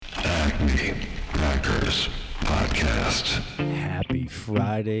Happy Packers Podcast. Happy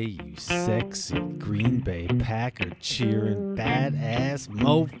Friday, you sexy Green Bay Packer cheering badass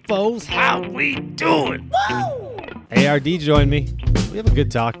mofos. How we doing? Woo! ARD joined me. We have a good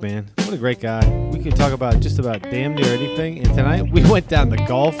talk, man. What a great guy. We could talk about just about damn near anything. And tonight we went down the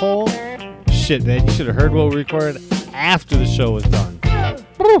golf hole. Shit, man, you should have heard what we recorded after the show was done.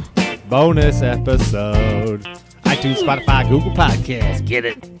 Woo! Bonus episode. iTunes, Spotify, Google Podcasts. Get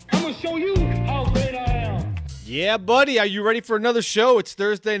it? I'm gonna show you how great I am. Yeah, buddy. Are you ready for another show? It's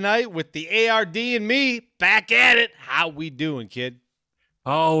Thursday night with the ARD and me back at it. How we doing, kid?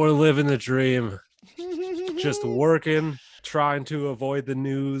 Oh, we're living the dream. Just working, trying to avoid the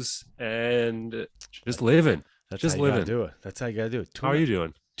news, and just living. That's just how you living. gotta do it. That's how you gotta do it. How are you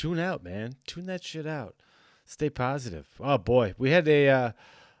doing? Tune out, man. Tune that shit out. Stay positive. Oh boy, we had a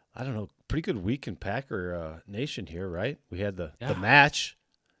pretty good week in Packer Nation here, right? We had the match.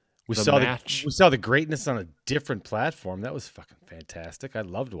 We saw the greatness on a different platform. That was fucking fantastic. I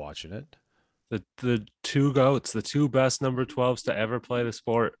loved watching it. The two GOATs, the two best number 12s to ever play the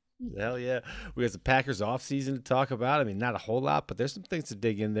sport. Hell yeah. We got the Packers offseason to talk about. I mean, not a whole lot, but there's some things to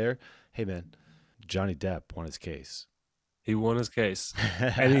dig in there. Hey, man, Johnny Depp won his case. He won his case,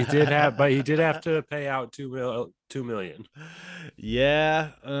 and he did have to pay out $2 million. Yeah.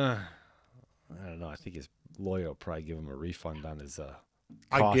 I don't know. I think his lawyer will probably give him a refund on his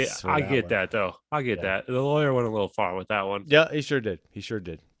costs. I get that, though. I get that. The lawyer went a little far with that one. Yeah, he sure did.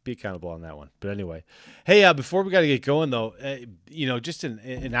 Be accountable on that one. But anyway, hey, before we got to get going though, just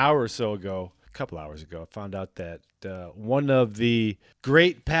an hour or so ago, a couple hours ago, I found out that one of the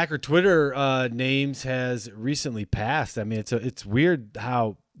great Packer Twitter names has recently passed. I mean, it's weird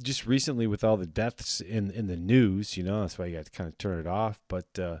how just recently with all the deaths in the news, that's why you got to kind of turn it off. But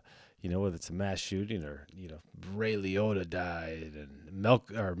whether it's a mass shooting or Ray Liotta died and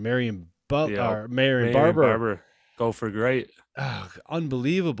Marion Barber. Gopher great.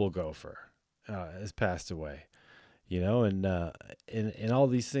 Unbelievable gopher has passed away, and all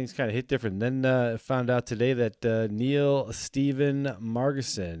these things kind of hit different. Then found out today that Neil Stephen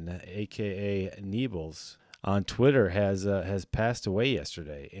Margeson, aka Niebles, on Twitter has passed away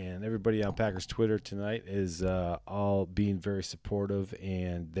yesterday, and everybody on Packers Twitter tonight is all being very supportive,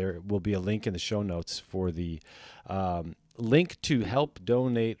 and there will be a link in the show notes for the link to help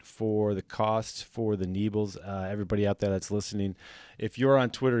donate for the costs for the Niebles. Everybody out there that's listening, if you're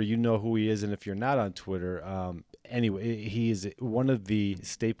on Twitter, you know who he is, and if you're not on Twitter, anyway, he is one of the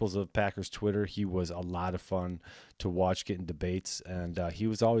staples of Packers Twitter. He was a lot of fun to watch getting debates, and he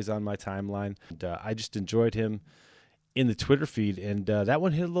was always on my timeline. And, I just enjoyed him in the Twitter feed, and that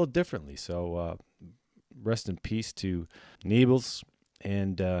one hit a little differently. So rest in peace to Niebles,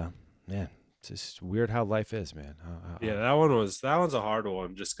 and man. It's just weird how life is, man. Yeah, that one's a hard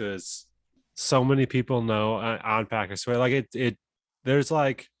one just because so many people know on Packers Twitter. Like there's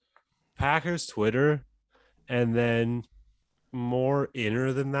like Packers Twitter and then more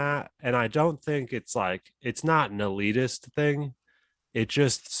inner than that. And I don't think it's not an elitist thing. It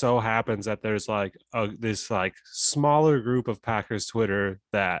just so happens that there's like this like smaller group of Packers Twitter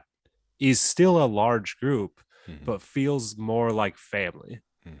that is still a large group, but feels more like family.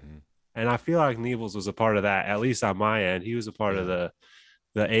 Mm-hmm. And I feel like Niebles was a part of that, at least on my end. He was a part of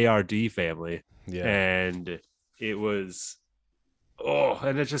the ARD family. Yeah. And it was,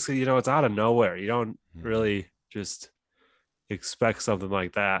 and it's just, it's out of nowhere. You don't really just expect something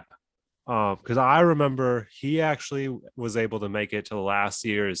like that. Because I remember he actually was able to make it to last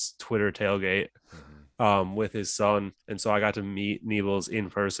year's Twitter tailgate with his son. And so I got to meet Niebles in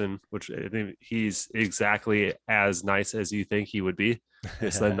person, which I think he's exactly as nice as you think he would be.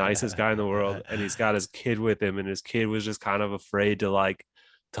 He's the nicest guy in the world, and he's got his kid with him, and his kid was just kind of afraid to like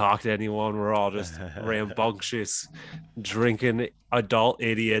talk to anyone. We're all just rambunctious, drinking adult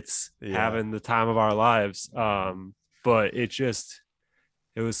idiots, having the time of our lives. But it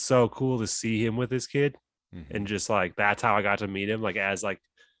was so cool to see him with his kid, and just like that's how I got to meet him, like as like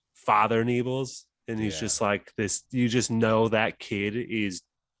Father Niebles, and he's just like this. You just know that kid is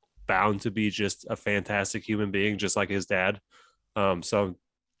bound to be just a fantastic human being, just like his dad. So I'm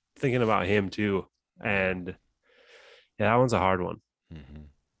thinking about him too, and that one's a hard one.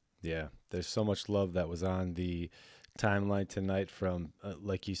 Yeah, there's so much love that was on the timeline tonight from,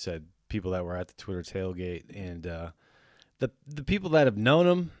 like you said, people that were at the Twitter tailgate, and the people that have known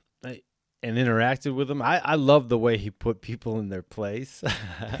him and interacted with him. I love the way he put people in their place.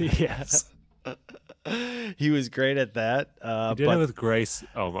 Yes. He was great at that. He did it with grace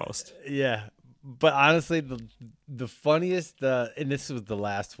almost. Yeah. But honestly, The funniest, and this was the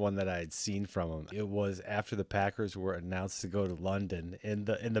last one that I had seen from him. It was after the Packers were announced to go to London, in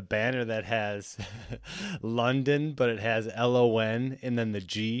the banner that has London, but it has LON and then the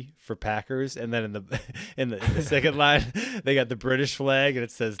G for Packers, and then in the in the second line they got the British flag and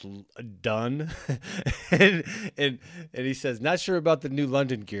it says done, and he says, not sure about the new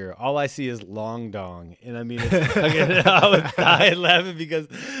London gear. All I see is long dong, and I mean, it's fucking, I was dying laughing because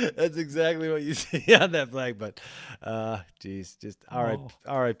that's exactly what you see on that flag, but. Geez, just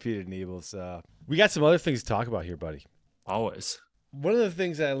R.I.P. to Nebels. We got some other things to talk about here, buddy. Always. One of the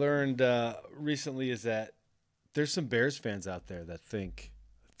things I learned recently is that there's some Bears fans out there that think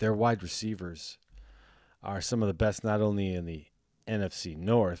their wide receivers are some of the best, not only in the NFC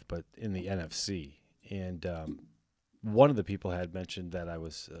North, but in the NFC. And one of the people had mentioned that I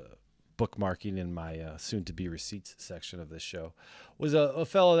was bookmarking in my soon-to-be receipts section of this show was a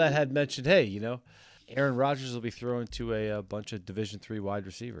fellow that had mentioned, hey, you know, Aaron Rodgers will be throwing to a bunch of Division III wide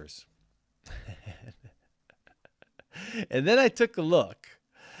receivers. And then I took a look,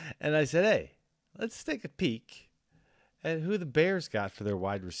 and I said, hey, let's take a peek at who the Bears got for their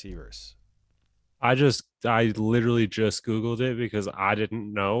wide receivers. I literally just Googled it because I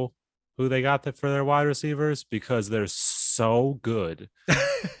didn't know who they got for their wide receivers because they're so good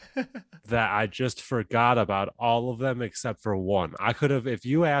that I just forgot about all of them except for one. I could have, if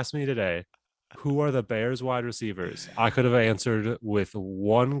you asked me today, who are the Bears wide receivers? I could have answered with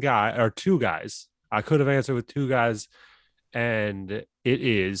one guy or two guys. I could have answered with two guys, and it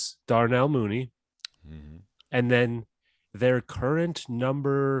is Darnell Mooney. Mm-hmm. And then their current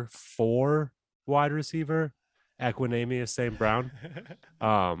number 4 wide receiver, Equanimeous St. Brown.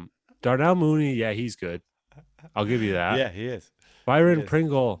 Darnell Mooney, yeah, he's good. I'll give you that. Yeah, he is. Byron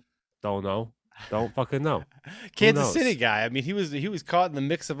Pringle, don't know. Don't fucking know. Kansas City guy. I mean, he was caught in the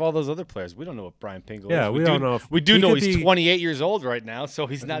mix of all those other players. We don't know what Brian Pringle is. We don't know. We do know he's 28 years old right now, so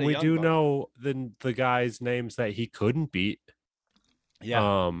he's not. We do know the guys' names that he couldn't beat.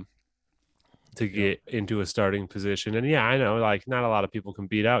 Yeah. To get into a starting position, and yeah, I know, like, not a lot of people can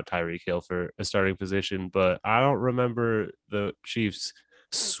beat out Tyreek Hill for a starting position, but I don't remember the Chiefs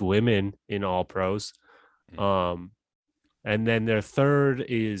swimming in all pros. And then their third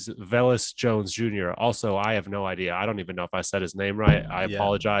is Velus Jones Jr. Also, I have no idea. I don't even know if I said his name right. I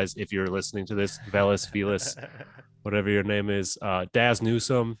apologize if you're listening to this. Velus, Felis, whatever your name is. Daz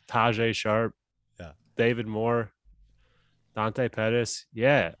Newsome, Tajay Sharp, David Moore, Dante Pettis.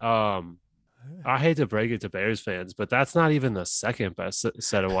 Yeah. I hate to break it to Bears fans, but that's not even the second best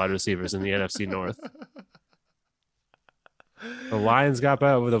set of wide receivers in the NFC North. The Lions got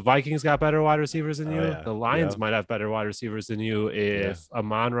better. The Vikings got better wide receivers than you. The Lions might have better wide receivers than you if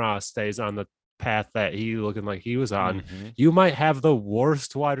Amon-Ra stays on the path that he looking like he was on. Mm-hmm. You might have the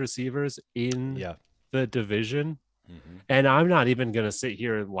worst wide receivers in the division. Mm-hmm. And I'm not even going to sit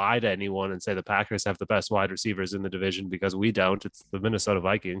here and lie to anyone and say the Packers have the best wide receivers in the division because we don't. It's the Minnesota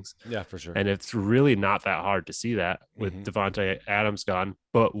Vikings. Yeah, for sure. And it's really not that hard to see that with Devontae Adams gone.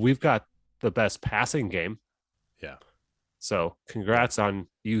 But we've got the best passing game. Yeah. So congrats on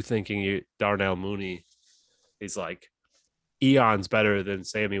you thinking Darnell Mooney is like eons better than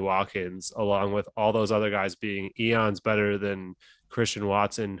Sammy Watkins, along with all those other guys being eons better than Christian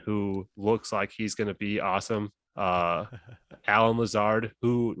Watson, who looks like he's going to be awesome. Alan Lazard,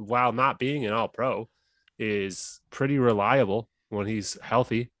 who, while not being an all-pro, is pretty reliable when he's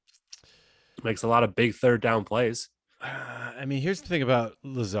healthy. Makes a lot of big third down plays. I mean, here's the thing about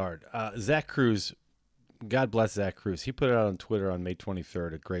Lazard. Zach Cruz, God bless Zach Cruz. He put it out on Twitter on May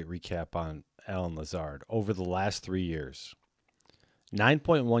 23rd, a great recap on Alan Lazard. Over the last 3 years,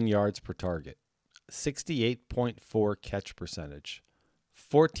 9.1 yards per target, 68.4 catch percentage,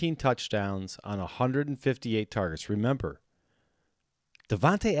 14 touchdowns on 158 targets. Remember,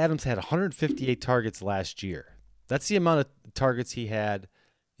 Devontae Adams had 158 targets last year. That's the amount of targets he had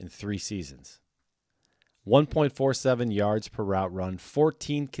in 3 seasons. 1.47 yards per route run,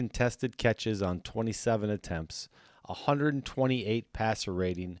 14 contested catches on 27 attempts, 128 passer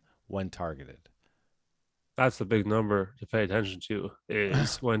rating when targeted. That's the big number to pay attention to,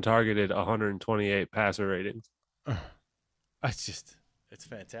 is when targeted, 128 passer rating. It's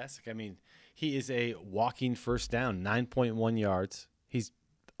fantastic. I mean, he is a walking first down, 9.1 yards. He's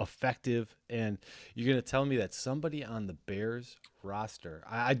effective, and you're going to tell me that somebody on the Bears roster,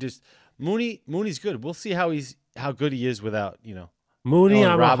 Mooney's good. We'll see how good he is without, Mooney.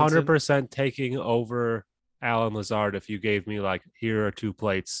 Allen I'm Robinson. 100% taking over Alan Lazard. If you gave me like, here are 2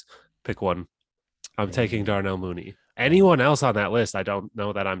 plates, pick one. I'm taking Darnell Mooney. Anyone else on that list, I don't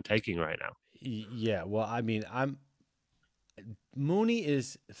know that I'm taking right now. Yeah, well, I mean, Mooney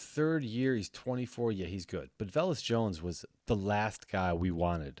is third year. He's 24. Yeah, he's good. But Velus Jones was the last guy we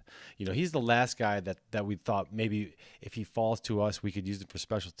wanted. He's the last guy that we thought maybe if he falls to us, we could use him for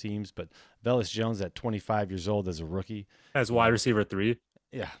special teams. But Velus Jones at 25 years old as a rookie. As wide receiver 3.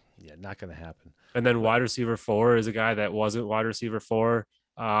 Yeah, not going to happen. And then wide receiver 4 is a guy that wasn't wide receiver 4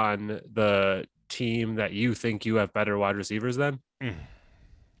 on the team that you think you have better wide receivers than.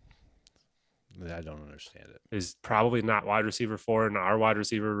 I don't understand it. Is probably not wide receiver 4 in our wide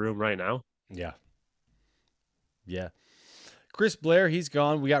receiver room right now. Yeah. Chris Blair, he's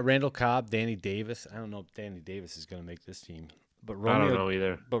gone. We got Randall Cobb, Danny Davis. I don't know if Danny Davis is going to make this team. But I don't know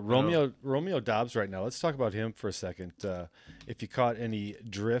either. But Romeo Dobbs right now. Let's talk about him for a second. If you caught any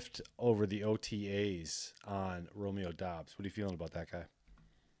drift over the OTAs on Romeo Dobbs, what are you feeling about that guy?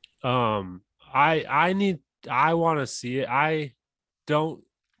 I want to see it. I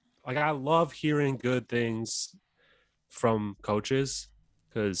love hearing good things from coaches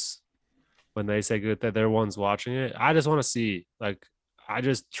because when they say good that they're ones watching it, I just want to see, I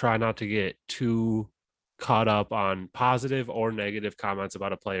just try not to get too caught up on positive or negative comments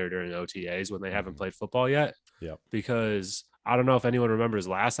about a player during OTAs when they haven't played football yet. Yeah. Because I don't know if anyone remembers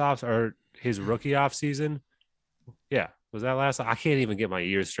his rookie off season. Yeah. Was that last? I can't even get my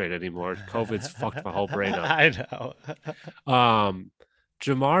ears straight anymore. COVID's fucked my whole brain up. I know.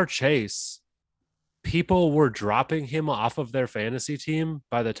 Jamar Chase, people were dropping him off of their fantasy team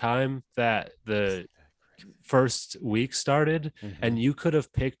by the time that the first week started, and you could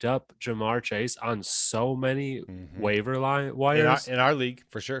have picked up Jamar Chase on so many waiver wires in our league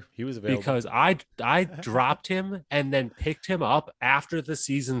for sure. He was available because I dropped him and then picked him up after the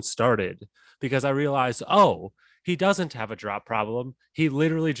season started because I realized, he doesn't have a drop problem. He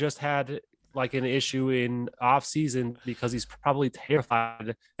literally just had an issue in off season because he's probably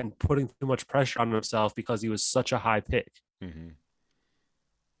terrified and putting too much pressure on himself because he was such a high pick.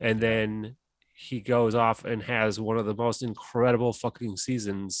 And then he goes off and has one of the most incredible fucking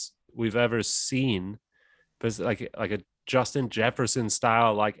seasons we've ever seen. But like a Justin Jefferson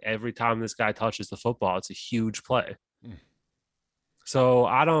style, every time this guy touches the football, it's a huge play. So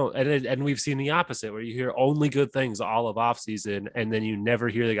I don't, and we've seen the opposite where you hear only good things all of off season, and then you never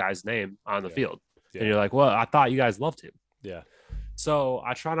hear the guy's name on the field. And you're like, well, I thought you guys loved him. Yeah. So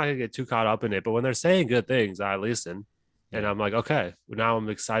I try not to get too caught up in it, but when they're saying good things, I listen. And I'm like, okay, now I'm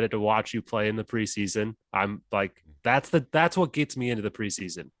excited to watch you play in the preseason. I'm like, that's what gets me into the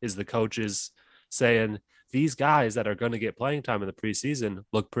preseason is the coaches saying these guys that are going to get playing time in the preseason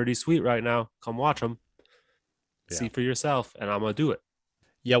look pretty sweet right now. Come watch them. See for yourself, and I'm gonna do it.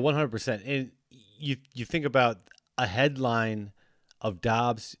 Yeah, 100%. And you think about a headline of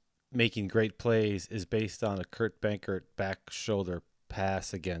Dobbs making great plays is based on a Kurt Benkert back shoulder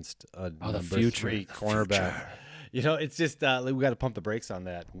pass against a number 3 cornerback. It's just we got to pump the brakes on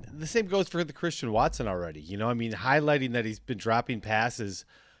that. The same goes for the Christian Watson already. Highlighting that he's been dropping passes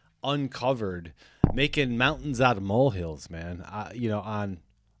uncovered, making mountains out of molehills, man. On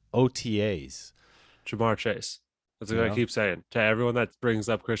OTAs. Jamar Chase. That's what I keep saying to everyone that brings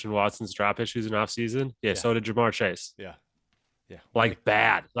up Christian Watson's drop issues in off season. Yeah, so did Jamar Chase. Yeah.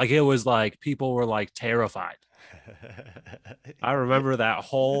 Bad. It was people were terrified. I remember that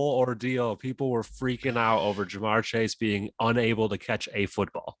whole ordeal. People were freaking out over Jamar Chase being unable to catch a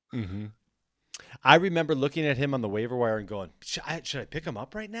football. I remember looking at him on the waiver wire and going, should I pick him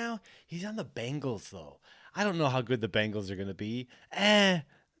up right now? He's on the Bengals, though. I don't know how good the Bengals are going to be.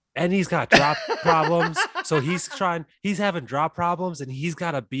 And he's got drop problems. So he's having drop problems, and he's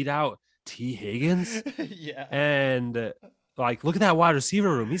got to beat out T. Higgins. Yeah. And look at that wide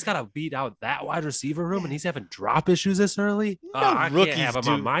receiver room. He's got to beat out that wide receiver room, and he's having drop issues this early. I can't have him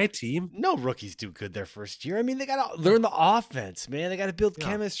on my team. No rookies do good their first year. I mean, they got to learn the offense, man. They got to build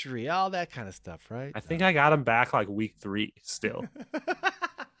chemistry, all that kind of stuff, right? I think I got him back week 3 still.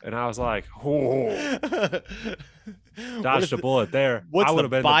 And I was like, dodged a bullet there. I would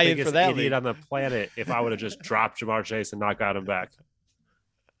have been the biggest idiot on the planet if I would have just dropped Jamar Chase and not got him back.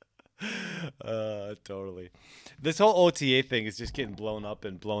 Totally. This whole OTA thing is just getting blown up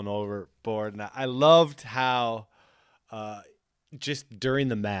and blown overboard. And I loved how just during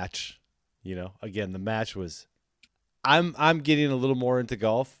the match, again, the match was I'm getting a little more into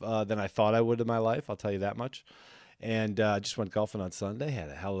golf than I thought I would in my life. I'll tell you that much. And just went golfing on Sunday. Had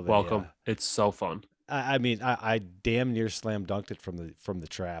a hell of a welcome. It's so fun. I damn near slam dunked it from the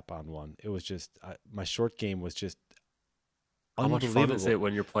trap on one. It was just my short game was just how much fun is it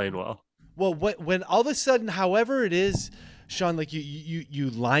when you're playing well? Well, when all of a sudden, however it is, Sean, you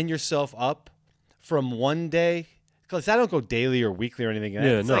line yourself up from one day because I don't go daily or weekly or anything.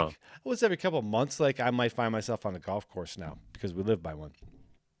 Yeah, It's no. like once every couple of months, like I might find myself on the golf course now because we live by one.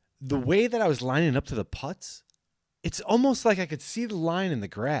 The way that I was lining up to the putts, it's almost like I could see the line in the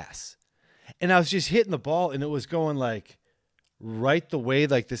grass. And I was just hitting the ball and it was going like right the way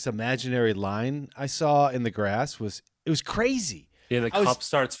like this imaginary line I saw in the grass was crazy. Yeah, the I was- cup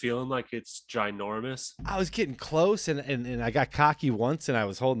starts feeling like it's ginormous. I was getting close and I got cocky once and I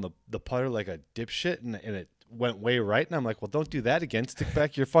was holding the putter like a dipshit and it went way right and I'm like, well, don't do that again. Stick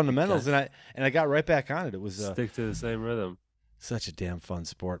back to your fundamentals and I got right back on it. It was Stick to the same rhythm. such a damn fun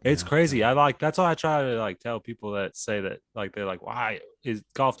sport. It's man. crazy. I like that's why I try to like tell people that say that like they're like, why is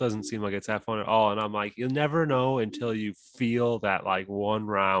golf doesn't seem like it's that fun at all. And I'm like, you'll never know until you feel that like one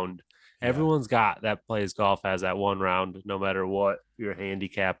round. Yeah. Everyone's got that plays golf has that one round, no matter what your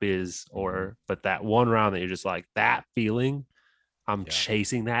handicap is, or but that one round that you're just like that feeling. I'm Yeah.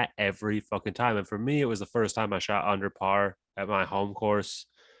 chasing that every fucking time. And for me, it was the first time I shot under par at my home course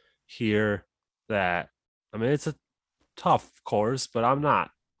here. That I mean, it's a tough course, but I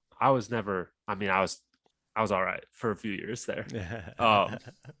was all right for a few years there.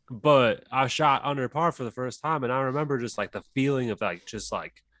 But I shot under par for the first time, and I remember just like the feeling of like just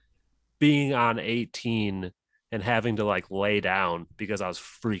like being on 18 and having to like lay down because I was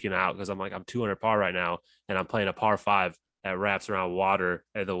freaking out because I'm like, I'm 200 par right now, and I'm playing a par 5 that wraps around water,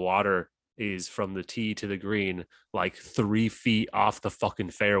 and the water is from the tee to the green like 3 feet off the fucking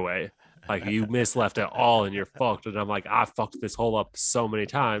fairway. Like you miss left at all and you're fucked. And I'm like, I fucked this hole up so many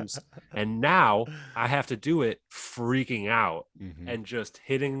times. And now I have to do it freaking out Mhm. and just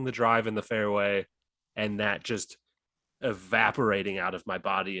hitting the drive in the fairway and that just evaporating out of my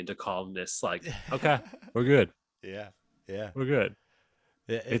body into calmness. Like, okay, we're good. yeah. We're good.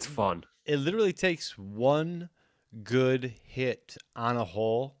 It's It's fun. it literally takes one good hit on a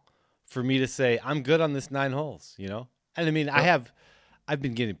hole for me to say I'm good on this 9 holes, you know? And I mean, I've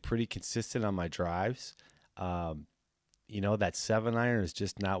been getting pretty consistent on my drives. You know, that 7-iron is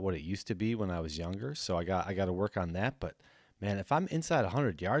just not what it used to be when I was younger, so I got to work on that, but man, if I'm inside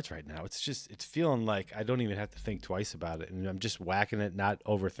 100 yards right now, it's feeling like I don't even have to think twice about it, and I'm just whacking it, not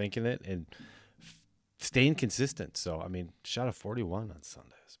overthinking it, and staying consistent. So, I mean, shot a 41 on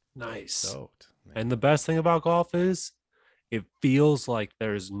Sundays. Nice. Soaked. Man. And the best thing about golf is it feels like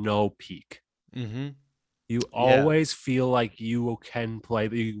there's no peak. Mm-hmm. You always feel like you can play.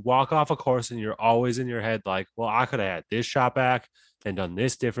 You walk off a course and you're always in your head like, well, I could have had this shot back and done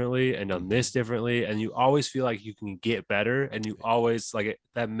this differently and done this differently. And you always feel like you can get better. And you always like it.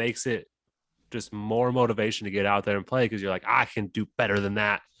 That makes it just more motivation to get out there and play because you're like, I can do better than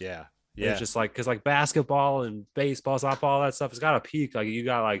that. Yeah. And it's just like, because like basketball and baseball, softball, all that stuff has got a peak. Like you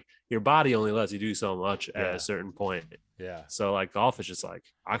got like your body only lets you do so much at Yeah. a certain point. Yeah. So like golf is just like,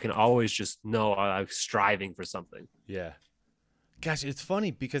 I can always just know I'm striving for something. Yeah. Gosh, it's funny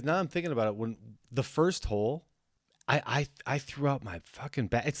because now I'm thinking about it. When the first hole, I threw out my fucking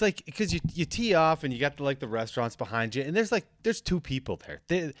bat. It's like because you tee off and you got the restaurants behind you, and there's 2 people there,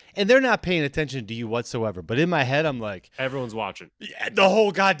 and they're not paying attention to you whatsoever. But in my head, I'm like, Everyone's watching. yeah, the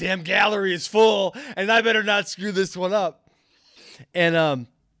whole goddamn gallery is full, and I better not screw this one up. And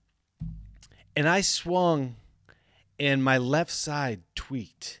I swung, and my left side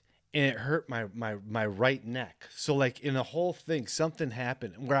tweaked, and it hurt my right neck. So like in the whole thing, something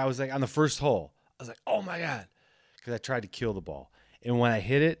happened where I was like on the first hole, I was like, oh my God, because I tried to kill the ball. And when I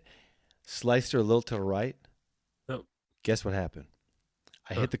hit it, sliced her a little to the right. Oh. Guess what happened?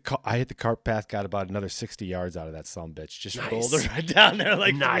 I hit the cart path, got about another 60 yards out of that sumbitch. Just rolled her right down there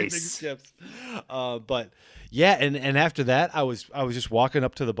like 3 big Nice. skips. But yeah, and after that, I was just walking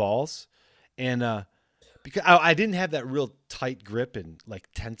up to the balls, and because I didn't have that real tight grip and like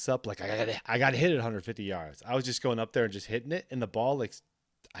tense up, like I got hit at 150 yards. I was just going up there and just hitting it, and the ball, like,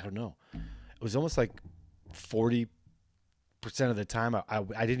 I don't know, it was almost like 40% of the time I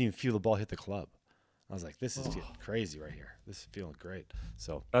didn't even feel the ball hit the club. I was like, this is getting crazy right here. This is feeling great.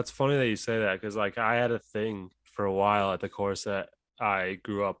 So That's funny that you say that because like I had a thing for a while at the course that I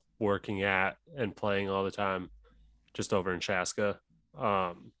grew up working at and playing all the time, just over in Chaska.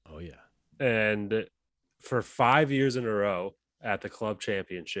 oh yeah. And for 5 years in a row at the club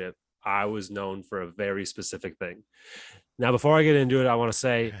championship, I was known for a very specific thing. Now, before I get into it, I want to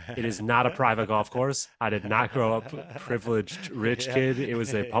say it is not a private golf course. I did not grow up privileged, rich kid. It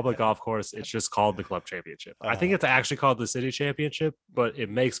was a public golf course. It's just called the club championship. I think it's actually called the city championship, but it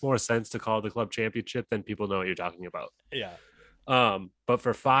makes more sense to call it the club championship than people know what you're talking about. Yeah. But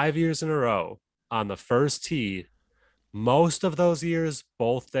for 5 years in a row on the first tee, most of those years,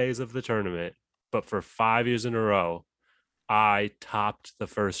 both days of the tournament, but for 5 years in a row, I topped the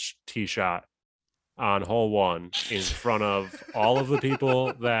first tee shot on hole one in front of all of the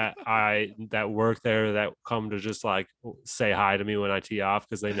people that work there that come to just like say hi to me when I tee off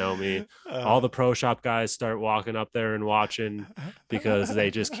because they know me. All the pro shop guys start walking up there and watching because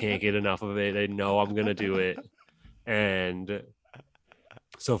they just can't get enough of it. They know I'm gonna do it. And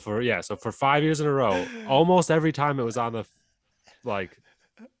so for 5 years in a row, almost every time it was on the like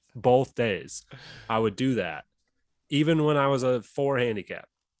both days, I would do that. Even when I was a 4 handicap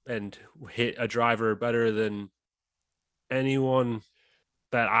and hit a driver better than anyone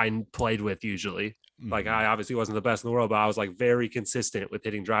that I played with usually. Like I obviously wasn't the best in the world, but I was like very consistent with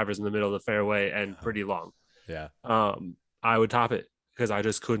hitting drivers in the middle of the fairway and pretty long. Yeah. I would top it because I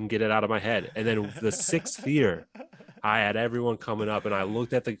just couldn't get it out of my head. And then the 6th year, I had everyone coming up and I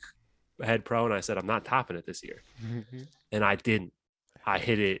looked at the head pro and I said, I'm not topping it this year. And I didn't. I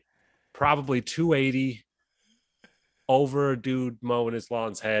hit it probably 280 over a dude mowing his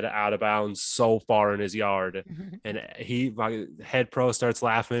lawn's head out of bounds so far in his yard. And my head pro starts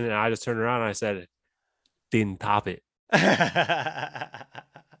laughing and I just turned around and I said, didn't top it.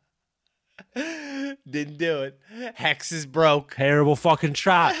 Didn't do it. Hex is broke. Terrible fucking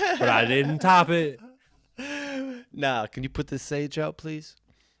shot, but I didn't top it. Nah, can you put this sage out, please?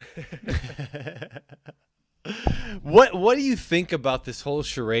 What do you think about this whole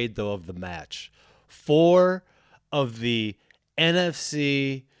charade though of the match? 4 of the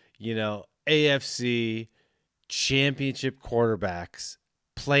NFC, AFC championship quarterbacks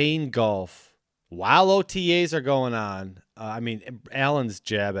playing golf while OTAs are going on. Allen's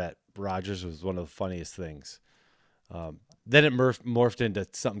jab at Rodgers was one of the funniest things. Then it morphed into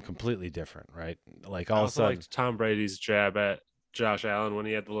something completely different, right? Like all of a sudden, liked Tom Brady's jab at Josh Allen when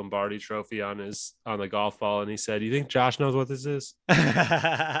he had the Lombardi Trophy on the golf ball, and he said, "You think Josh knows what this is?"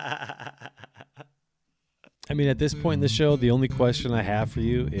 At this point in the show, the only question I have for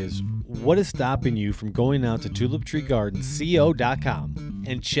you is, what is stopping you from going out to TulipTreeGardenCO.com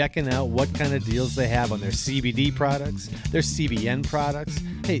and checking out what kind of deals they have on their CBD products, their CBN products?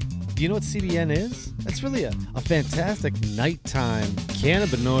 Hey, do you know what CBN is? That's really a fantastic nighttime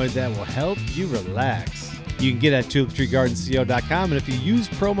cannabinoid that will help you relax. You can get it at TulipTreeGardenCO.com, and if you use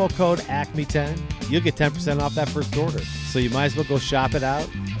promo code ACME10, you'll get 10% off that first order. So you might as well go shop it out.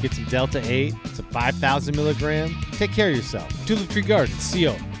 Get some Delta 8, some 5,000 milligram. Take care of yourself.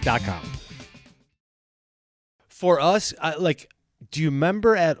 TulipTreeGardenCO.com. For us, do you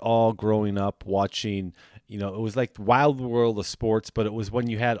remember at all growing up watching, it was like the wild world of sports, but it was when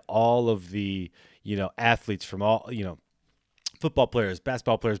you had all of the, athletes from all, football players,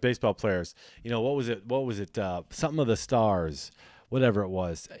 basketball players, baseball players, what was it? Something of the stars, whatever it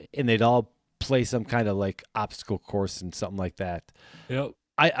was. And they'd all play some kind of like obstacle course and something like that. Yep.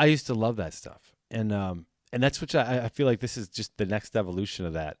 I used to love that stuff. And that's what I feel like this is just the next evolution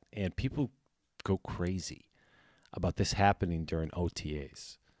of that. And people go crazy about this happening during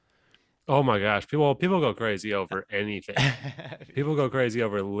OTAs. Oh my gosh. People go crazy over anything. People go crazy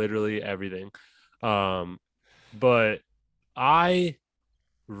over literally everything. But I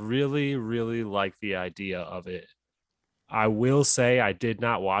really, really like the idea of it. I will say I did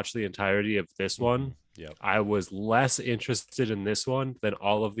not watch the entirety of this one. Yep. I was less interested in this one than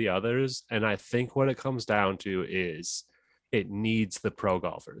all of the others. And I think what it comes down to is it needs the pro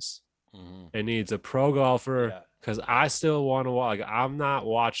golfers. Mm-hmm. It needs a pro golfer because I still want to watch. I'm not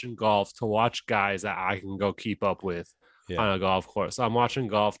watching golf to watch guys that I can go keep up with on a golf course. I'm watching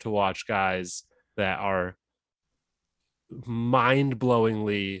golf to watch guys that are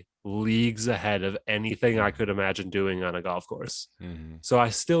mind-blowingly leagues ahead of anything I could imagine doing on a golf course. Mm-hmm. So I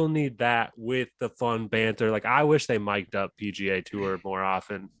still need that with the fun banter. Like I wish they mic'd up PGA Tour more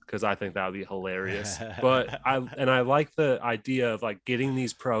often because I think that would be hilarious. But I like the idea of like getting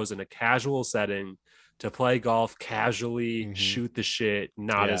these pros in a casual setting to play golf casually, shoot the shit,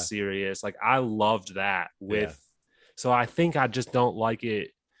 not as serious. Like I loved that so I think I just don't like it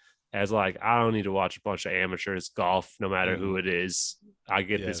as like, I don't need to watch a bunch of amateurs golf, no matter who it is. I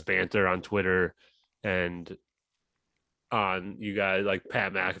get this banter on Twitter and on you guys like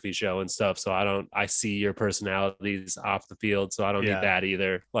Pat McAfee show and stuff. So I see your personalities off the field. So I don't need that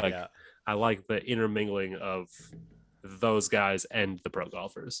either. I like the intermingling of those guys and the pro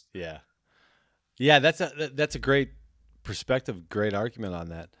golfers. Yeah. Yeah. That's a great perspective. Great argument on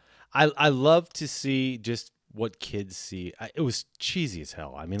that. I love to see just what kids see. It was cheesy as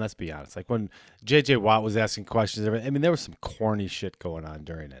hell. I mean, let's be honest. Like when JJ Watt was asking questions, there was some corny shit going on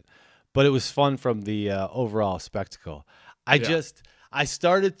during it, but it was fun from the overall spectacle. I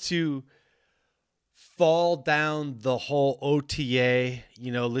started to fall down the whole OTA,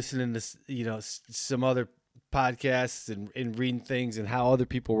 listening to, some other podcasts and reading things and how other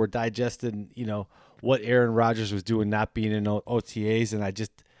people were digesting, what Aaron Rodgers was doing not being in OTAs, and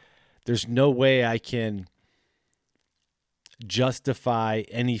there's no way I can justify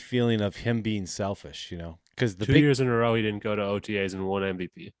any feeling of him being selfish, because the 2 years in a row he didn't go to OTAs and won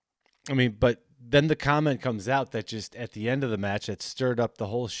MVP. I mean, but then the comment comes out that just at the end of the match that stirred up the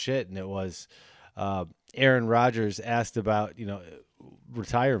whole shit, and it was Aaron Rodgers asked about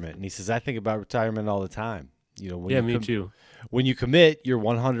retirement, and he says, "I think about retirement all the time." Me too. When you commit, you're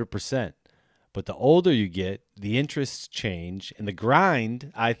 100%. But the older you get, the interests change, and the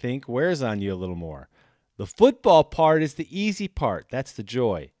grind, I think, wears on you a little more. The football part is the easy part. That's the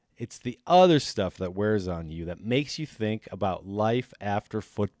joy. It's the other stuff that wears on you that makes you think about life after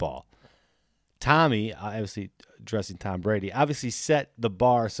football. Tommy, obviously addressing Tom Brady, obviously set the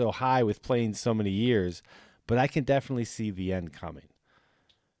bar so high with playing so many years, but I can definitely see the end coming.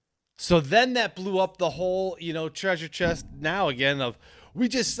 So then that blew up the whole, treasure chest now again of, we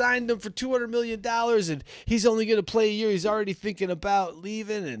just signed him for $200 million and he's only going to play a year. He's already thinking about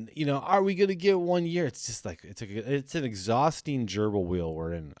leaving. And, are we going to get 1 year? It's just like, it's an exhausting gerbil wheel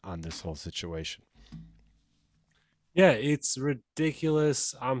we're in on this whole situation. Yeah, it's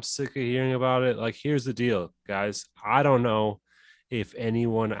ridiculous. I'm sick of hearing about it. Like, here's the deal, guys. I don't know if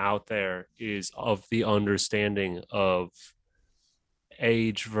anyone out there is of the understanding of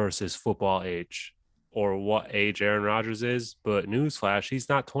age versus football age or what age Aaron Rodgers is, but newsflash, he's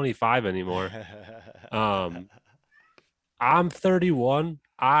not 25 anymore. I'm 31.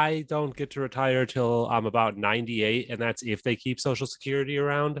 I don't get to retire till I'm about 98, and that's if they keep Social Security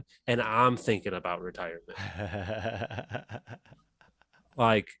around, and I'm thinking about retirement.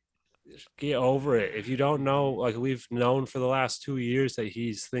 Like, get over it. If you don't know, like we've known for the last 2 years that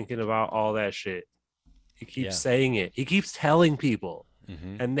he's thinking about all that shit. He keeps saying it. He keeps telling people.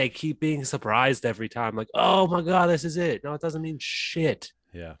 And they keep being surprised every time. Like, oh my God, this is it. No, it doesn't mean shit.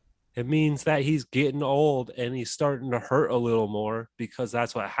 Yeah. It means that he's getting old and he's starting to hurt a little more, because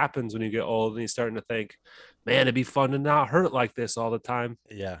that's what happens when you get old and he's starting to think, man, it'd be fun to not hurt like this all the time.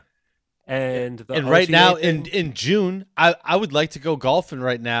 Yeah. And right now in June, I would like to go golfing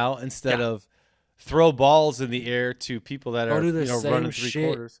right now instead of throw balls in the air to people that are running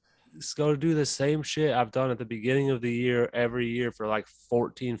three-quarters. Go do the same shit I've done at the beginning of the year every year for like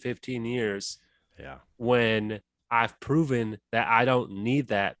 14, 15 years. Yeah. When I've proven that I don't need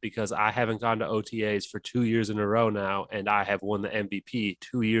that, because I haven't gone to OTAs for 2 years in a row now, and I have won the MVP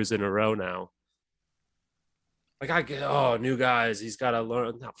 2 years in a row now. Like, I get, new guys, he's got to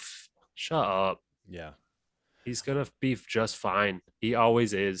learn. No, shut up. Yeah. He's going to be just fine. He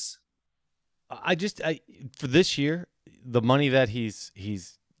always is. I for this year, the money that he's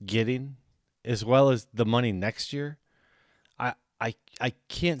getting, as well as the money next year, I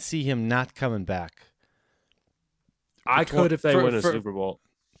can't see him not coming back. I could if they win a Super Bowl.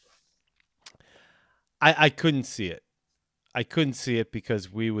 I couldn't see it. I couldn't see it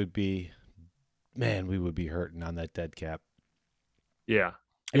because we would be hurting on that dead cap. Yeah.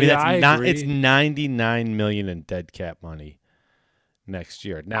 I mean, it's $99 million in dead cap money next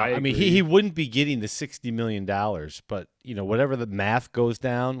year. Now, I mean, he wouldn't be getting the $60 million, but whatever the math goes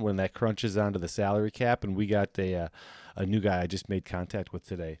down when that crunches onto the salary cap, and we got a new guy I just made contact with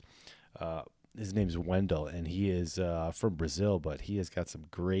today. His name's Wendell, and he is from Brazil, but he has got some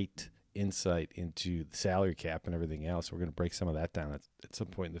great insight into the salary cap and everything else. We're going to break some of that down at some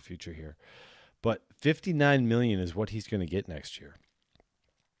point in the future here. But $59 million is what he's going to get next year.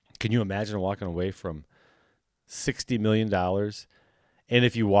 Can you imagine walking away from $60 million? And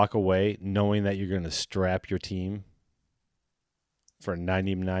if you walk away knowing that you're going to strap your team for a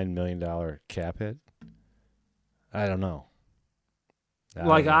 $99 million cap hit, I don't know.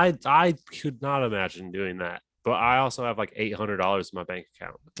 I could not imagine doing that. But I also have like $800 in my bank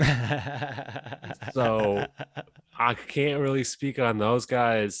account. So I can't really speak on those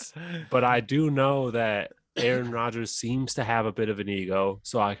guys. But I do know that Aaron Rodgers seems to have a bit of an ego.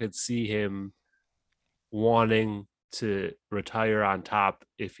 So I could see him wanting to retire on top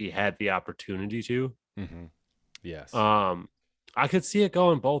if he had the opportunity to. Mm-hmm. Yes. I could see it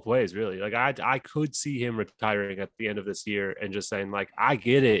going both ways, really. Like I could see him retiring at the end of this year and just saying, like, I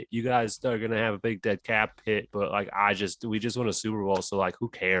get it. You guys are gonna have a big dead cap hit, but like we just won a Super Bowl, so like, who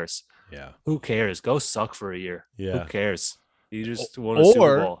cares? Yeah. Who cares? Go suck for a year. Yeah. Who cares? You just won a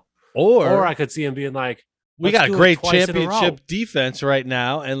Super Bowl. Or I could see him being like, we got a great championship defense right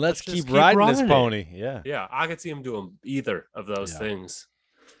now, and let's keep riding this pony. Yeah. Yeah. I could see him doing either of those things.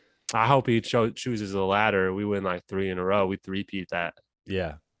 I hope he chooses the latter. We win like 3 in a row. We three-peat that.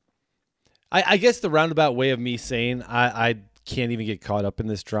 Yeah. I guess the roundabout way of me saying I can't even get caught up in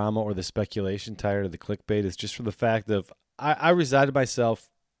this drama or the speculation, tired of the clickbait, is just from the fact of I resided myself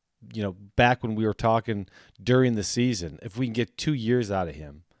back when we were talking during the season, if we can get 2 years out of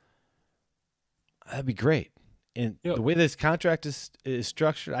him, that'd be great. And Yep. the way this contract is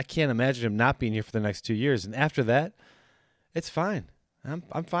structured, I can't imagine him not being here for the next 2 years. And after that, it's fine.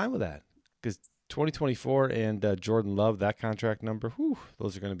 I'm fine with that, because 2024 and Jordan Love, that contract number, whew,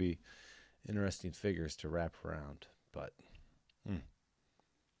 those are going to be interesting figures to wrap around. But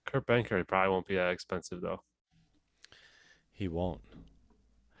Kurt Benkert probably won't be that expensive though. he won't.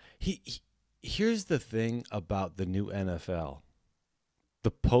 Here's the thing about the new NFL, the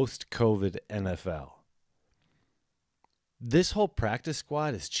post-COVID NFL. This whole practice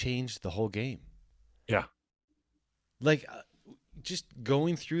squad has changed the whole game. Yeah. Like, just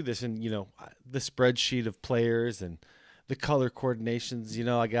going through this and, the spreadsheet of players and the color coordinations,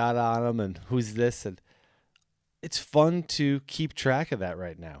 I got on them and who's this. And it's fun to keep track of that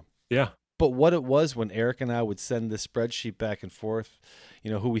right now. Yeah. But what it was when Eric and I would send this spreadsheet back and forth,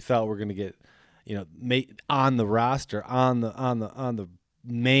 who we thought were going to get, on the roster, on the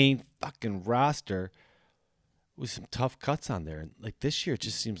main fucking roster, with some tough cuts on there. And like this year, it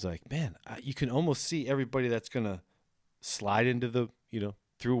just seems like, man, you can almost see everybody that's going to slide into the,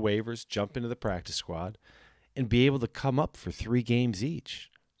 through waivers, jump into the practice squad, and be able to come up for 3 games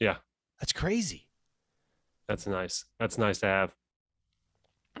each. Yeah. That's crazy. That's nice. That's nice to have.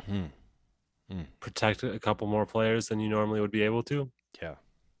 Protect a couple more players than you normally would be able to. Yeah.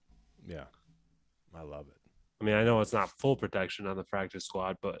 Yeah. I love it. I mean, I know it's not full protection on the practice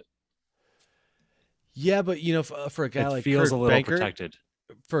squad, but yeah, but for a guy it like feels Kurt a little Benkert, protected.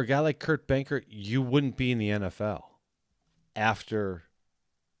 for a guy like Kurt Benkert, you wouldn't be in the NFL after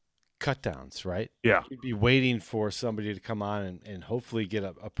cutdowns, right? Yeah. You'd be waiting for somebody to come on and hopefully get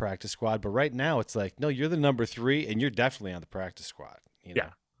a practice squad. But right now, it's like, no, you're the number 3, and you're definitely on the practice squad. Yeah.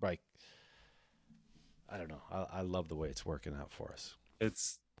 Like, I don't know. I love the way it's working out for us.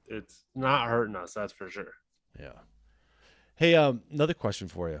 It's not hurting us, that's for sure. Yeah. Hey, another question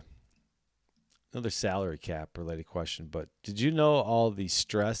for you. Another salary cap related question, but did you know all the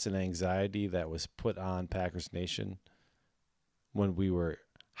stress and anxiety that was put on Packers Nation when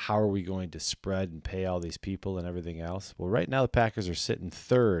how are we going to spread and pay all these people and everything else? Well, right now the Packers are sitting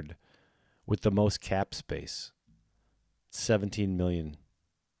 3rd with the most cap space, $17 million.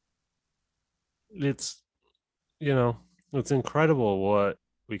 It's, it's incredible what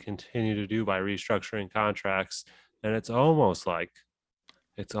we continue to do by restructuring contracts. And it's almost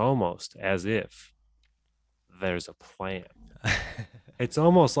as if there's a plan. It's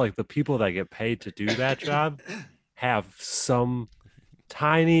almost like the people that get paid to do that job have some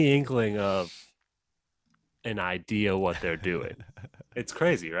tiny inkling of an idea what they're doing. It's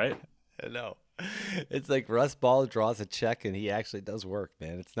crazy, right? I know. It's like Russ Ball draws a check and he actually does work,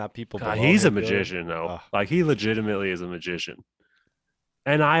 man. It's not people. God, below he's a him doing it. magician, though. Like, he legitimately is a magician.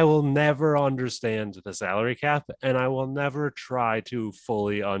 And I will never understand the salary cap, and I will never try to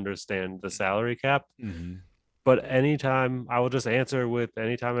fully understand the salary cap. Mm-hmm. But anytime I will just answer with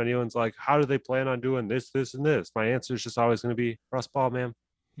anytime anyone's like, how do they plan on doing this, this, and this? My answer is just always going to be Russ Ball, man.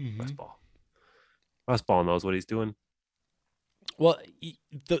 Mm-hmm. Russ Ball. Russ Ball knows what he's doing. Well,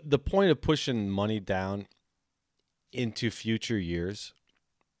 the point of pushing money down into future years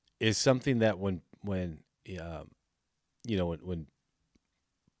is something that when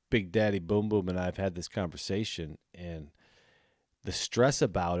Big Daddy Boom Boom and I have had this conversation, and the stress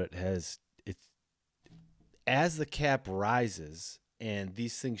about it as the cap rises and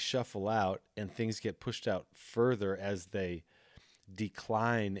these things shuffle out and things get pushed out further as they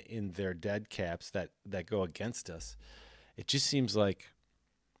decline in their dead caps that go against us. It just seems like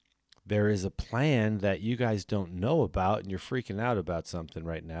there is a plan that you guys don't know about, and you're freaking out about something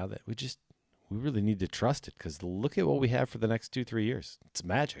right now that we really need to trust it, because look at what we have for the next 2-3 years. It's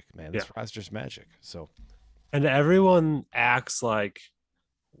magic, man. This roster's magic. So, and everyone acts like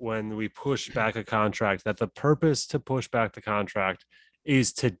when we push back a contract that the purpose to push back the contract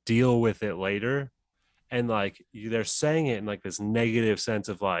is to deal with it later. And like, they're saying it in like this negative sense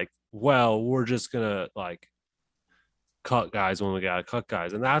of like, well, we're just gonna like cut guys when we gotta cut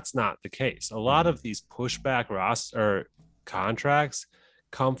guys, and that's not the case. A lot of these pushback roster contracts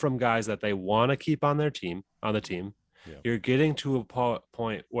come from guys that they want to keep on the team. Yeah. You're getting to a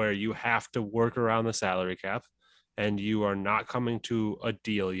point where you have to work around the salary cap, and you are not coming to a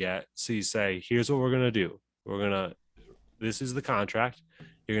deal yet. So you say, here's what we're gonna do. This is the contract.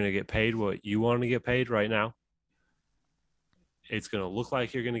 You're gonna get paid what you want to get paid right now. It's gonna look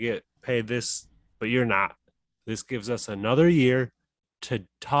like you're gonna get paid this, but you're not. This gives us another year to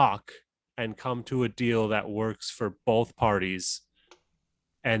talk and come to a deal that works for both parties.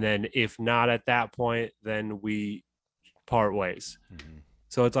 And then if not at that point, then we part ways. Mm-hmm.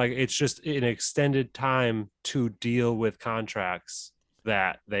 So it's like it's just an extended time to deal with contracts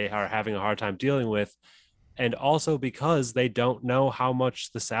that they are having a hard time dealing with. And also because they don't know how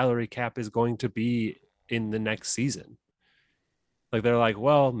much the salary cap is going to be in the next season. Like they're like,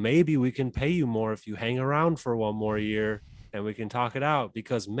 well, maybe we can pay you more if you hang around for one more year and we can talk it out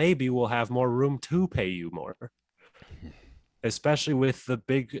because maybe we'll have more room to pay you more. Especially with the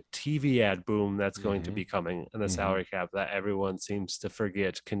big TV ad boom that's going to be coming and the salary cap that everyone seems to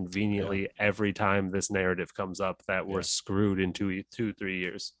forget conveniently every time this narrative comes up that we're screwed in 2-3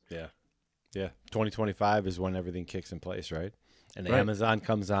 years. Yeah. 2025 is when everything kicks in place, right? And Right. Amazon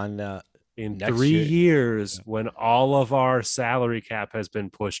comes on In next 3 year. years when all of our salary cap has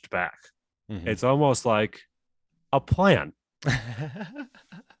been pushed back. Mhm. It's almost like a plan.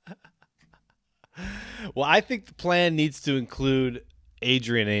 Well, I think the plan needs to include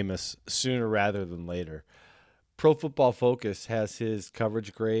Adrian Amos sooner rather than later. Pro Football Focus has his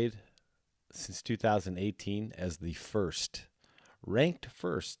coverage grade since 2018 as the ranked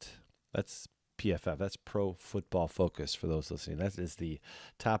first. That's PFF. That's Pro Football Focus for those listening. That is the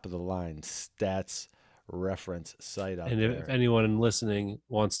top of the line stats reference site out And there. if anyone listening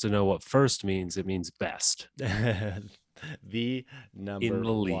wants to know what first means, it means best. The number In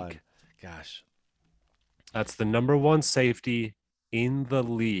the league. one. Gosh. That's the number one safety in the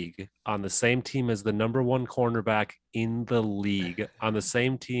league on the same team as the number one cornerback in the league on the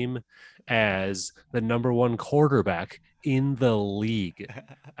same team as the number one quarterback in the league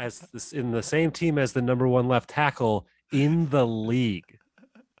in the same team as the number one left tackle in the league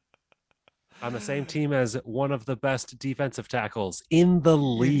on the same team as one of the best defensive tackles in the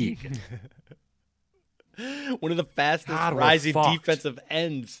league. One of the fastest God, we're rising fucked. defensive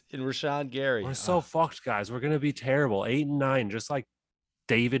ends in Rashawn Gary. We're so fucked, guys. We're gonna be terrible. 8-9, just like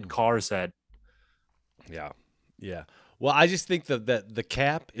David Carr said. Yeah. Well, I just think that the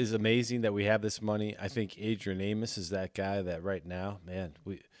cap is amazing that we have this money. I think Adrian Amos is that guy that right now, man,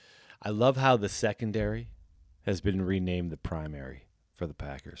 I love how the secondary has been renamed the primary for the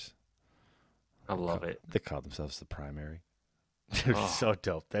Packers. I love it. They call themselves the primary. Dude, Oh. so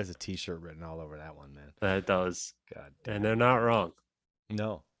dope. There's a T-shirt written all over that one, man. That does. God, And they're not wrong.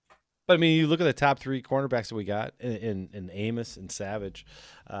 no. But I mean, you look at the top three cornerbacks that we got in Amos and Savage.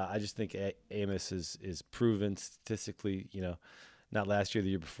 I just think Amos is proven statistically. You know, not last year, the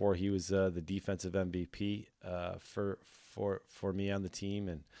year before, he was the defensive MVP for me on the team,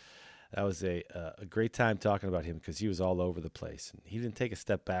 and that was a great time talking about him because he was all over the place. And he didn't take a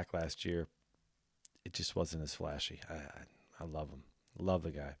step back last year. It just wasn't as flashy. I love him. Love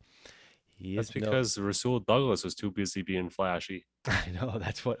the guy. That's because Rasul Douglas was too busy being flashy. I know,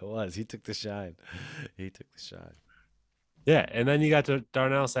 that's what it was. He took the shine. Yeah, and then you got to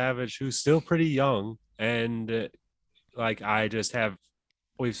Darnell Savage, who's still pretty young, and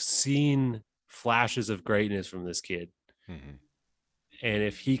we've seen flashes of greatness from this kid. Mm-hmm. And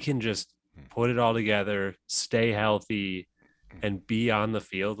if he can just put it all together, stay healthy, and be on the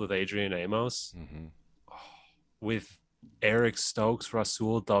field with Adrian Amos, with Eric Stokes,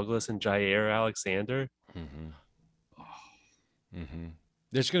 Rasul Douglas, and Jair Alexander.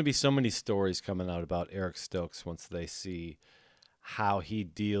 There's going to be so many stories coming out about Eric Stokes once they see how he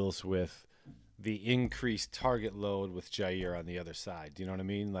deals with the increased target load with Jair on the other side. Do you know what I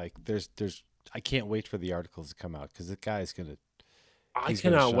mean? Like, I can't wait for the articles to come out because the guy is going to. I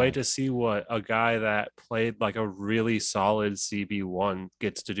cannot wait to see what a guy that played like a really solid CB1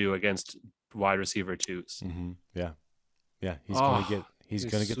 gets to do against wide receiver twos. Yeah. He's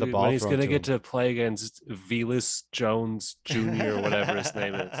going to get the ball. When he's going to get to play against Velas Jones Jr. or whatever his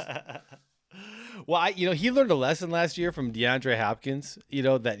name is. Well, he learned a lesson last year from DeAndre Hopkins,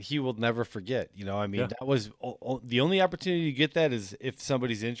 that he will never forget. That was the only opportunity to get that is if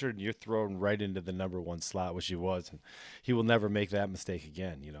somebody's injured and you're thrown right into the number one slot, which he was, and he will never make that mistake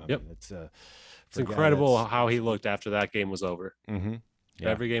again. It's incredible how he looked after that game was over. Yeah.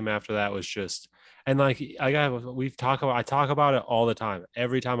 Every game after that was just, and I talk about it all the time.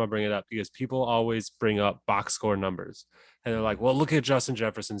 Every time I bring it up because people always bring up box score numbers. And they're like, well, look at Justin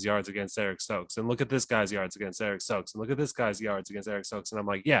Jefferson's yards against Eric Stokes and look at this guy's yards against Eric Stokes and look at this guy's yards against Eric Stokes. And I'm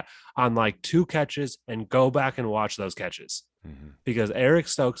like, yeah, on like 2 catches and go back and watch those catches because Eric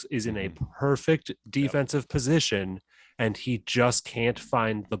Stokes is in a perfect defensive position and he just can't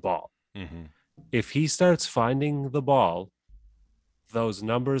find the ball. If he starts finding the ball, those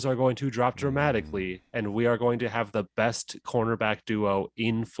numbers are going to drop dramatically and we are going to have the best cornerback duo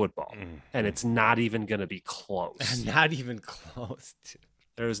in football. And it's not even going to be close. Not even close. Dude.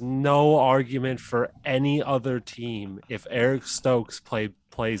 There's no argument for any other team if Eric Stokes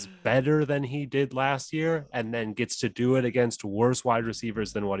plays better than he did last year and then gets to do it against worse wide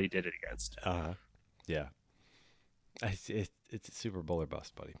receivers than what he did it against. Yeah. It's a Super Bowl or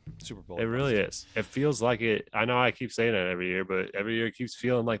bust, buddy. Super Bowl. It really is. It feels like it. I know I keep saying it every year, but every year it keeps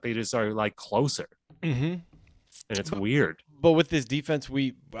feeling like they just are like closer. Mm-hmm. And it's weird. But with this defense,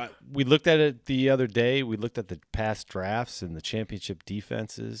 we looked at it the other day. We looked at the past drafts and the championship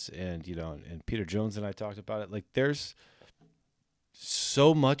defenses, and and Peter Jones and I talked about it. Like, there's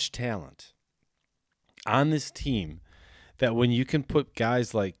so much talent on this team that when you can put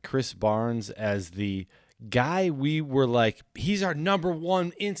guys like Chris Barnes as the guy, we were like, he's our number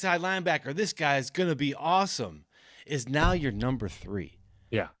one inside linebacker. This guy is gonna be awesome. Is now your number 3.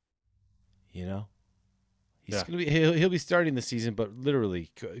 Yeah. He's gonna be he'll be starting the season, but literally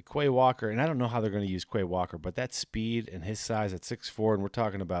Quay Walker, and I don't know how they're going to use Quay Walker, but that speed and his size at 6'4", and we're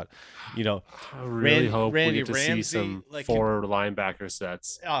talking about, I really hope we get to see Ramsey, some like, 4 linebacker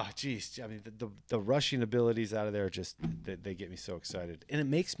sets. Oh, geez, I mean the rushing abilities out of there just they get me so excited, and it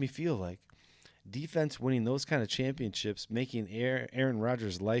makes me feel like defense winning those kind of championships, making Aaron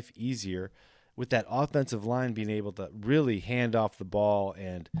Rodgers' life easier with that offensive line being able to really hand off the ball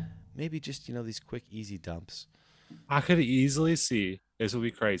and maybe just, these quick, easy dumps. I could easily see, this will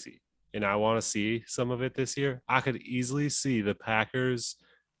be crazy, and I want to see some of it this year. I could easily see the Packers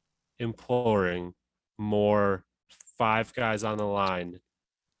imploring more 5 guys on the line,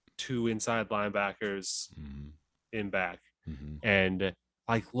 2 inside linebackers in back. Mm-hmm. And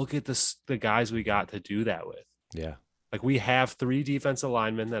look at the guys we got to do that with. Yeah. Like, we have 3 defensive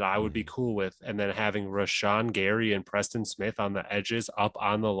linemen that I would be cool with, and then having Rashawn Gary and Preston Smith on the edges up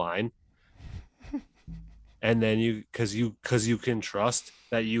on the line. And then because you can trust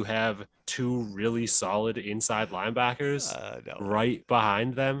that you have 2 really solid inside linebackers right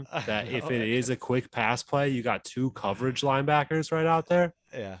behind them, that if it is a quick pass play, you got 2 coverage linebackers right out there.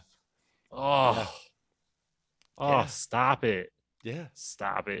 Yeah. Yeah. Stop it. Yeah.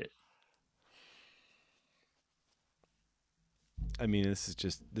 Stop it. I mean, this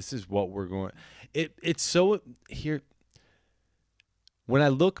is what we're going. It's so here. When I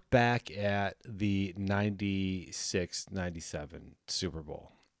look back at the 96-97 Super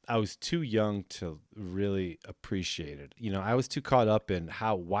Bowl, I was too young to really appreciate it. I was too caught up in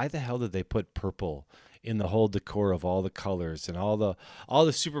why the hell did they put purple in the whole decor of all the colors, and all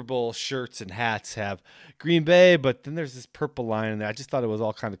the Super Bowl shirts and hats have Green Bay, but then there's this purple line in there. I just thought it was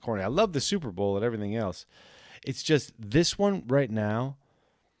all kind of corny. I love the Super Bowl and everything else. It's just this one right now.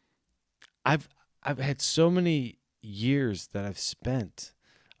 I've had so many years that I've spent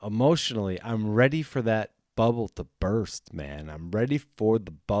emotionally. I'm ready for that bubble to burst, man. I'm ready for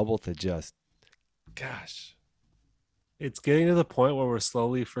the bubble to just, gosh. It's getting to the point where we're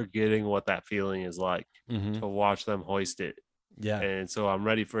slowly forgetting what that feeling is like to watch them hoist it. Yeah. And so I'm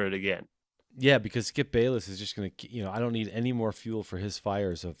ready for it again. Yeah, because Skip Bayless is just going to, I don't need any more fuel for his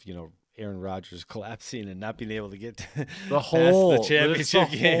fires of, Aaron Rodgers collapsing and not being able to get the championship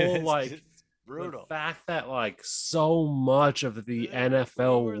game. Like, brutal. The fact that so much of the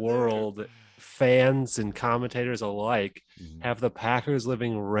NFL world, fans and commentators alike, have the Packers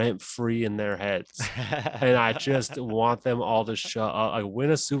living rent free in their heads, and I just want them all to shut up.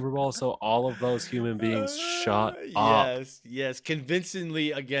 Win a Super Bowl so all of those human beings shut up. Yes,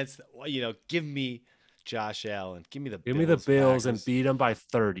 convincingly against. Give me Josh Allen. Give me the Bills Packers. And beat them by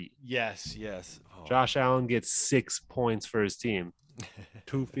 30. Yes. Oh. Josh Allen gets 6 points for his team.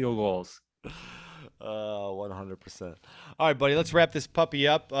 2 field goals. 100%. All right, buddy, let's wrap this puppy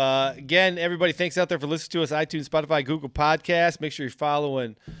up. Again, everybody, thanks out there for listening to us. iTunes, Spotify, Google Podcasts. Make sure you're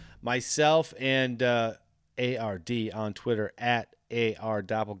following myself and ARD on Twitter at AR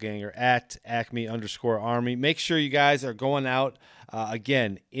Doppelganger, at Acme_Army. Make sure you guys are going out.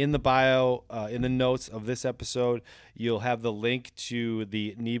 Again, in the bio, in the notes of this episode, you'll have the link to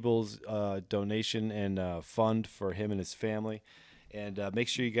the Niebles donation and fund for him and his family. And make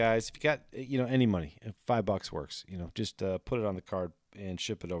sure you guys, if you got any money, $5 works. Just put it on the card and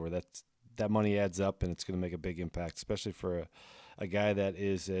ship it over. That money adds up, and it's going to make a big impact, especially for a guy that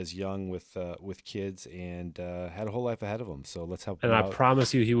is as young with kids and had a whole life ahead of him. So let's help him out. And I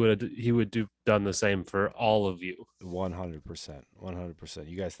promise you, he would done the same for all of you. 100%.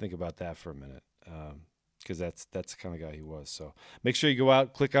 You guys think about that for a minute, because that's the kind of guy he was. So make sure you go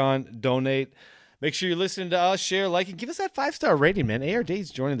out, click on donate. Make sure you're listening to us, share, like, and give us that 5-star rating, man. ARD's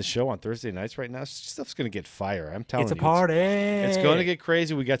joining the show on Thursday nights right now. Stuff's going to get fire. I'm telling you. It's a party. It's going to get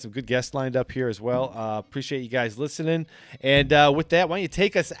crazy. We got some good guests lined up here as well. Appreciate you guys listening. And with that, why don't you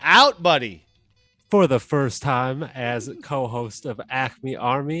take us out, buddy? for the first time as co-host of Acme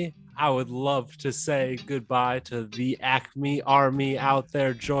Army, I would love to say goodbye to the Acme Army out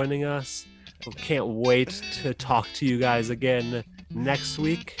there joining us. I can't wait to talk to you guys again next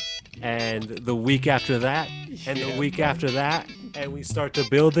week and the week after that and the week after that, and we start to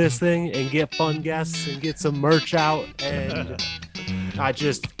build this thing and get fun guests and get some merch out, and I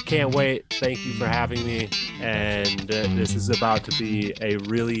just can't wait. Thank you for having me, and this is about to be a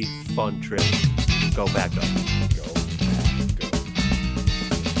really fun trip. Go back up.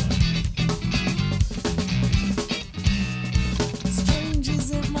 Strange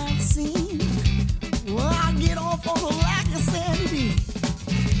as it might seem, well, I get off on a lack of sanity.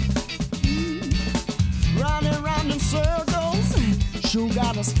 Round and round in circles, sure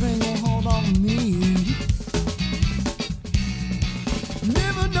got a stranglehold on me.